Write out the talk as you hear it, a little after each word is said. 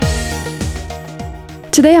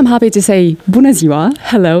Today I'm happy to say Bună ziua,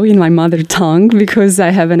 hello in my mother tongue, because I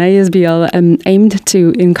have an ASBL aimed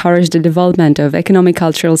to encourage the development of economic,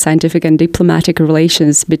 cultural, scientific and diplomatic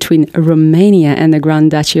relations between Romania and the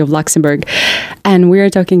Grand Duchy of Luxembourg. And we are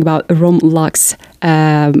talking about Rom Lux,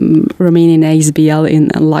 Romanian ASBL in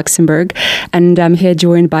Luxembourg. And I'm here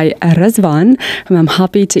joined by Răzvan, whom I'm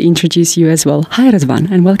happy to introduce you as well. Hi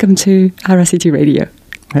Răzvan, and welcome to RCT Radio.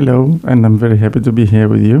 Hello, and I'm very happy to be here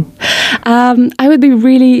with you. I would be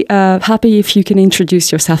really happy if you can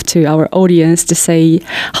introduce yourself to our audience, to say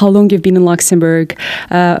how long you've been in Luxembourg.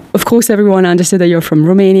 Of course, everyone understood that you're from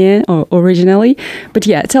Romania originally, but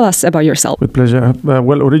yeah, tell us about yourself. With pleasure.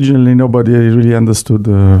 Well, originally nobody really understood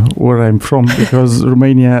where I'm from, because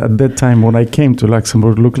Romania at that time when I came to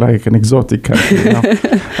Luxembourg looked like an exotic country. You know?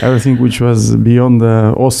 Everything which was beyond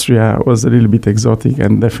Austria was a little bit exotic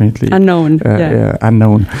and definitely unknown.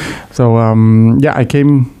 Unknown. So I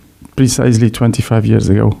came precisely 25 years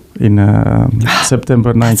ago in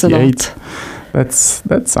September 98. That's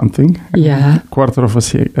something. Yeah. Quarter of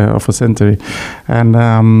a century. And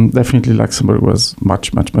definitely Luxembourg was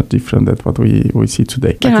much different than what we see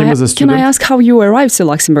today. I came as a student. Can I ask how you arrived to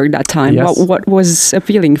Luxembourg that time? Yes. What was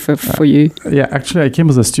appealing for you? Yeah, actually I came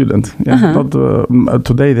as a student. Yeah. Not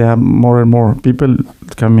today there are more and more people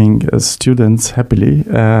coming as students happily,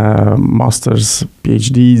 masters,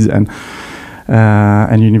 PhDs and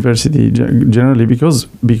university generally, because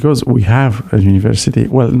we have a university.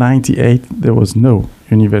 Well, 98 there was no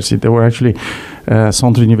university. There were actually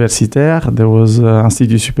Centre Universitaire, there was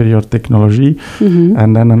Institut Supérieur Technologie,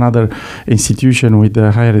 and then another institution with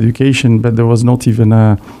higher education, but there was not even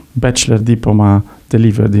a bachelor diploma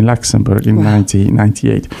delivered in Luxembourg in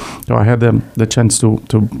 1998. So I had the chance to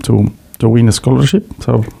win a scholarship.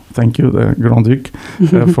 So thank you, the Grand Duc,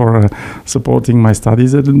 for supporting my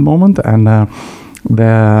studies at the moment. And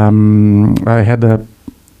I had a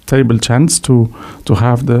terrible chance to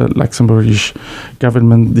have the Luxembourgish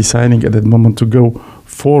government deciding at that moment to go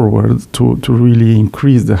forward to really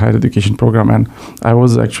increase the higher education program. And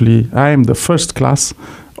I am the first class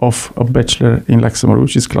of a bachelor in Luxembourg,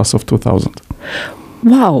 which is class of 2000.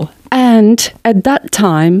 Wow. And at that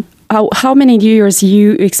time, how many years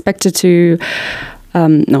you expected to...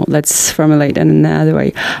 no, let's formulate it in another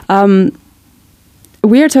way.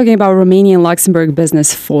 We are talking about Romanian Luxembourg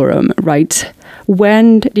Business Forum, right?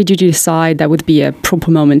 When did you decide that would be a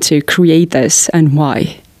proper moment to create this, and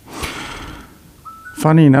why?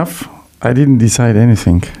 Funny enough, I didn't decide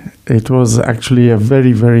anything. It was actually a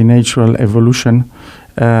very, very natural evolution.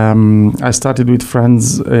 I started with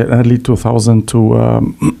friends early 2000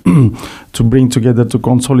 to bring together, to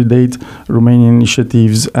consolidate Romanian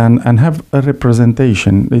initiatives and have a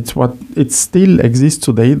representation. It still exists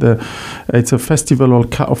today. It's a festival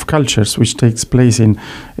of cultures which takes place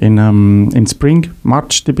in spring,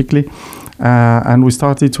 March typically, and we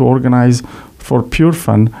started to organize for pure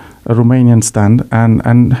fun a Romanian stand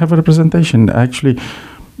and have a representation. Actually.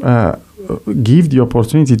 Give the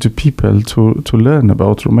opportunity to people to learn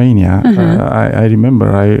about Romania. I remember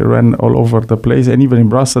I ran all over the place, and even in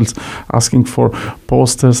Brussels, asking for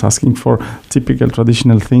posters, asking for typical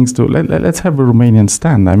traditional things. Let's have a Romanian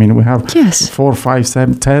stand. I mean, we have 4, 5,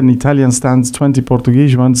 7, 10 Italian stands, 20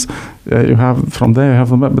 Portuguese ones. You have from there, you have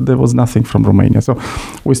them, but there was nothing from Romania. So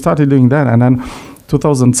we started doing that, and then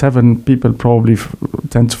 2007, people probably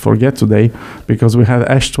tend to forget today, because we had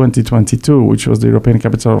ASH 2022, which was the European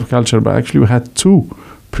Capital of Culture, but actually we had two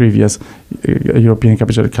previous European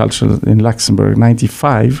Capital of Culture in Luxembourg,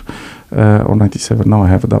 95 or 97, now I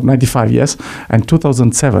have it up, 95, yes, and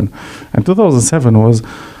 2007. And 2007 was,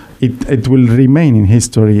 it will remain in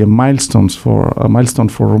history a milestone for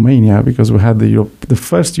Romania, because we had the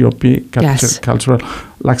first European Capital Cultural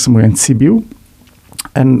Luxembourg in Sibiu,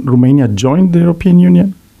 and Romania joined the European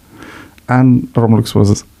Union, and Rom Lux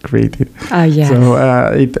was created. So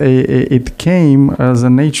it came as a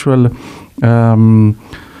natural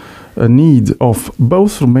a need of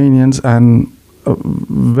both Romanians and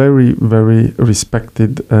very, very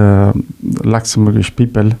respected Luxembourgish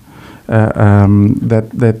people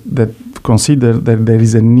that consider that there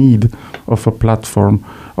is a need of a platform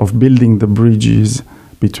of building the bridges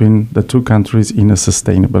between the two countries in a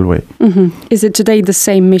sustainable way. Is it today the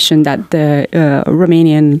same mission that the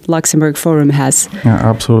Romanian Luxembourg Forum has? Yeah,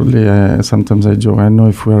 absolutely. Sometimes I joke, I don't know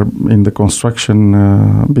if we're in the construction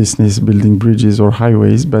business, building bridges or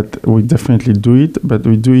highways, but we definitely do it, but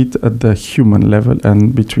we do it at the human level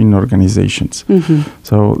and between organizations.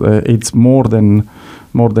 So it's more than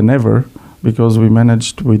ever because we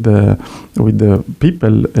managed with the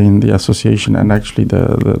people in the association and actually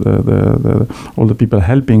the all the people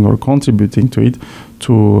helping or contributing to it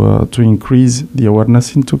to increase the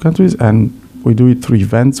awareness in two countries. And we do it through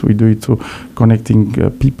events. We do it through connecting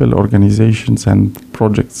people, organizations, and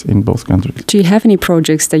projects in both countries. Do you have any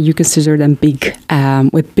projects that you consider them big,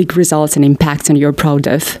 with big results and impacts, and you're proud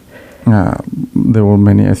of? There were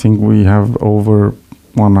many. I think we have over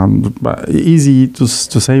 100. But easy to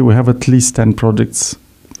say, we have at least 10 projects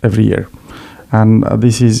every year, and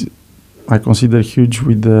this is, I consider, huge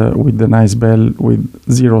with the nice bell with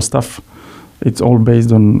zero staff. It's all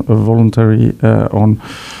based on voluntary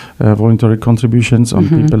contributions, on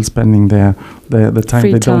people spending the time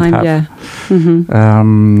Free they don't time, have. Yeah.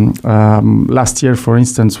 Mm-hmm. Last year, for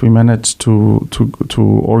instance, we managed to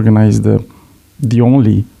organize the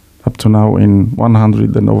only, up to now in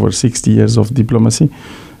 100 and over 60 years of diplomacy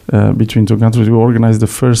between two countries, we organized the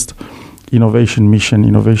first innovation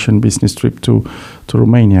business trip to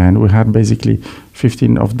Romania, and we had basically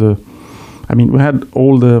 15 of the. I mean, we had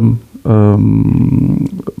all the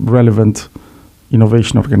relevant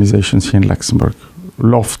innovation organizations here in Luxembourg: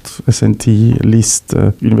 Loft, SNT, LIST,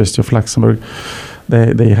 University of Luxembourg.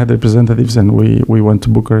 They had representatives, and we went to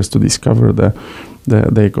Bucharest to discover the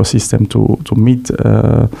ecosystem, to meet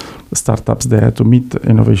startups there, to meet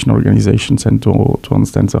innovation organizations, and to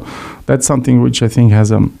understand. So that's something which I think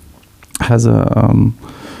has a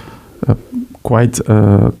quite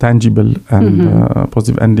tangible and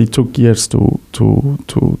positive, and it took years to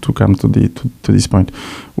come to this point.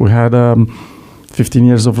 We had 15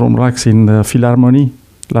 years of Rom Lux in the Philharmonie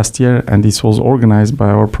last year, and this was organized by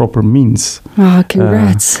our proper means. Oh,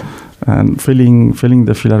 congrats! And filling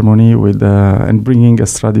the Philharmonie with and bringing a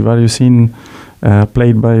Stradivarius in,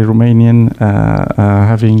 played by Romanian,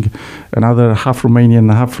 having another half Romanian,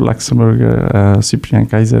 half Luxembourger, Cyprian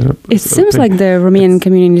Kaiser. It seems like the Romanian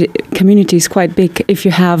community is quite big if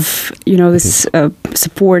you have, this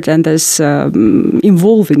support and this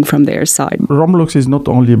involving from their side. Rom Lux is not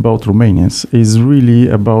only about Romanians; it's really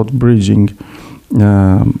about bridging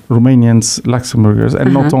Romanians, Luxembourgers,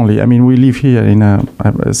 and not only. I mean, we live here in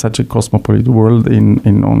such a cosmopolitan world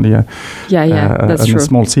in only a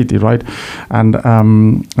small city, right? And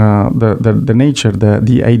the nature,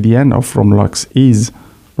 the ADN of Rom Lux is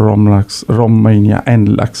Rom Lux, Romania,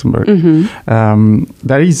 and Luxembourg.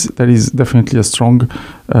 There is definitely a strong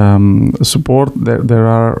support. There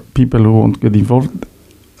are people who want to get involved.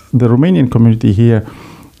 The Romanian community here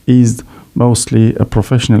is mostly a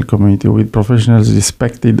professional community with professionals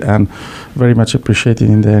respected and very much appreciated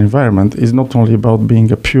in their environment. It's not only about being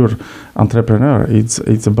a pure entrepreneur.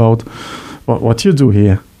 It's about what you do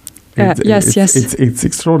here. It's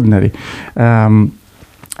extraordinary.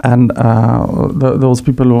 Those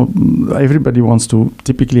people, everybody wants to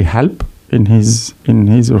typically help in his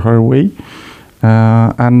or her way,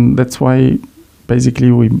 and that's why basically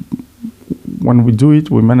when we do it,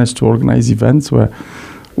 we manage to organize events where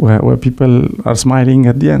people are smiling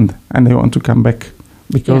at the end and they want to come back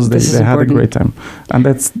because they had a great time, and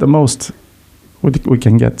that's the most we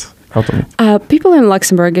can get out of it. People in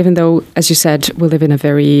Luxembourg, even though, as you said, we live in a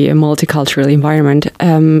very multicultural environment,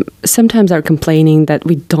 sometimes are complaining that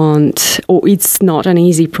we don't, or it's not an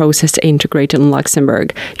easy process to integrate in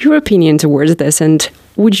Luxembourg. Your opinion towards this, and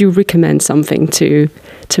would you recommend something to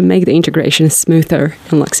make the integration smoother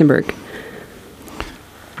in Luxembourg?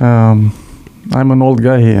 I'm an old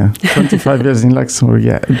guy here, 25 years in Luxembourg.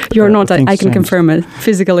 Yeah, you're not. I can confirm it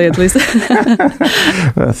physically, at least.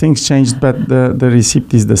 Things changed, but the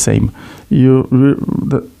receipt is the same. You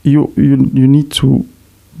need to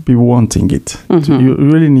be wanting it. You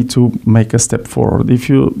really need to make a step forward. If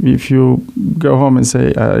you go home and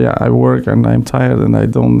say, I work and I'm tired and I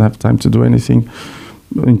don't have time to do anything,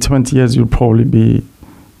 in 20 years you'll probably be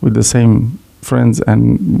with the same friends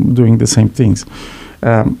and doing the same things.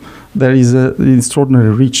 There is an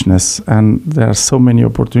extraordinary richness, and there are so many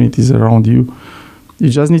opportunities around you. You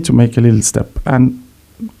just need to make a little step, and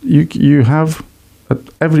you have at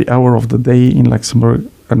every hour of the day in Luxembourg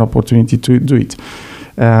an opportunity to do it,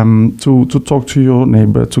 to talk to your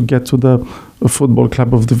neighbor, to get to the football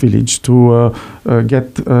club of the village, to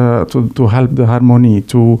get to help the harmony,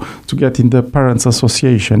 to get in the parents'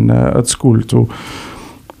 association at school,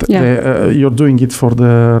 you're doing it for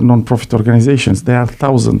the non-profit organizations. There are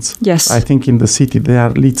thousands. Yes. I think in the city there are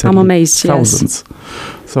literally I'm amazed, thousands.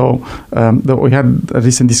 Yes. So we had a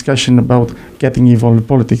recent discussion about getting involved in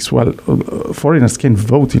politics. Well, foreigners can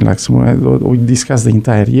vote in Luxembourg. We discussed the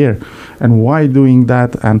entire year. And why doing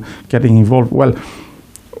that and getting involved? Well,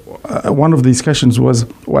 one of the discussions was,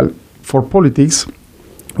 for politics,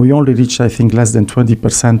 we only reached, I think, less than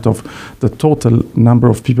 20% of the total number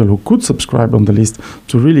of people who could subscribe on the list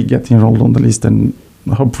to really get enrolled on the list and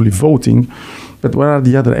hopefully voting. But where are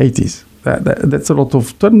the other 80s? That's a lot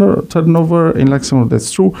of turnover in Luxembourg,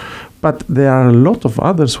 that's true. But there are a lot of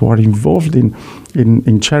others who are involved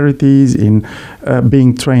in charities, in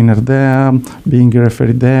being trainer there, being a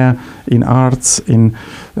referee there, in arts, and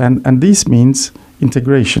this means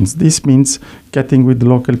integrations. This means getting with the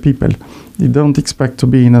local people. You don't expect to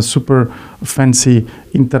be in a super fancy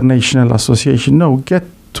international association. No, get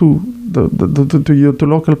to your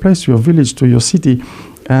local place, to your village, to your city,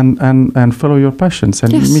 and follow your passions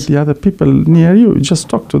and meet the other people near you. Just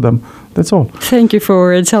talk to them. That's all. Thank you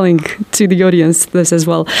for telling to the audience this as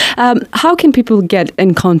well. How can people get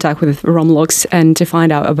in contact with Rom Lux and to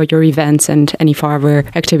find out about your events and any further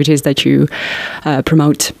activities that you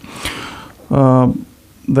promote?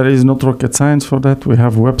 There is not rocket science for that. We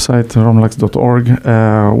have a website, romlux.org.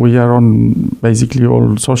 We are on basically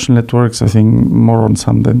all social networks, I think more on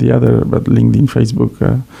some than the other, but LinkedIn,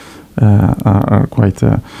 Facebook are quite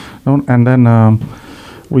known. And then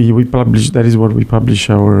we publish, that is where we publish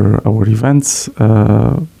our events.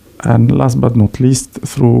 And last but not least,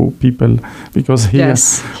 through people, because here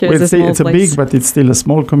it's a big, but it's still a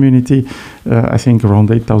small community. I think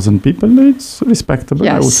around 8,000 people. It's respectable,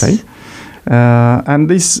 I would say. And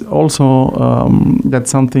this also, that's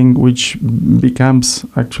something which becomes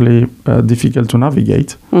actually difficult to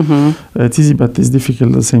navigate. It's easy, but it's difficult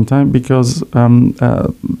at the same time because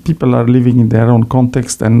people are living in their own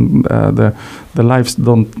context, and the lives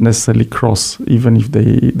don't necessarily cross, even if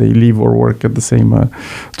they live or work at the same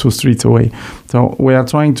 2 streets away. So we are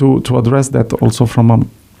trying to address that also from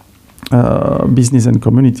a business and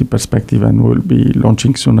community perspective, and we'll be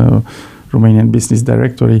launching soon a Romanian business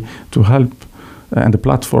directory to help, and a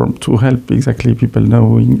platform to help exactly people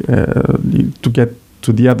knowing to get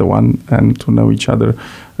to the other one and to know each other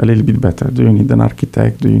a little bit better. Do you need an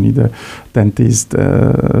architect? Do you need a dentist?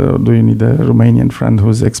 Do you need a Romanian friend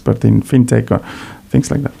who's expert in fintech or things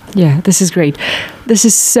like that? Yeah, this is great. This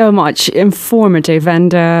is so much informative,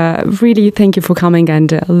 and really thank you for coming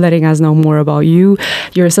and letting us know more about you,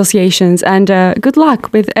 your associations, and good luck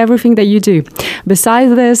with everything that you do.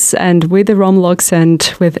 Besides this, and with the Rom Lux,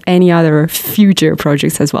 and with any other future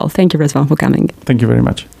projects as well. Thank you, Razvan, for coming. Thank you very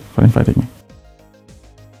much for inviting me.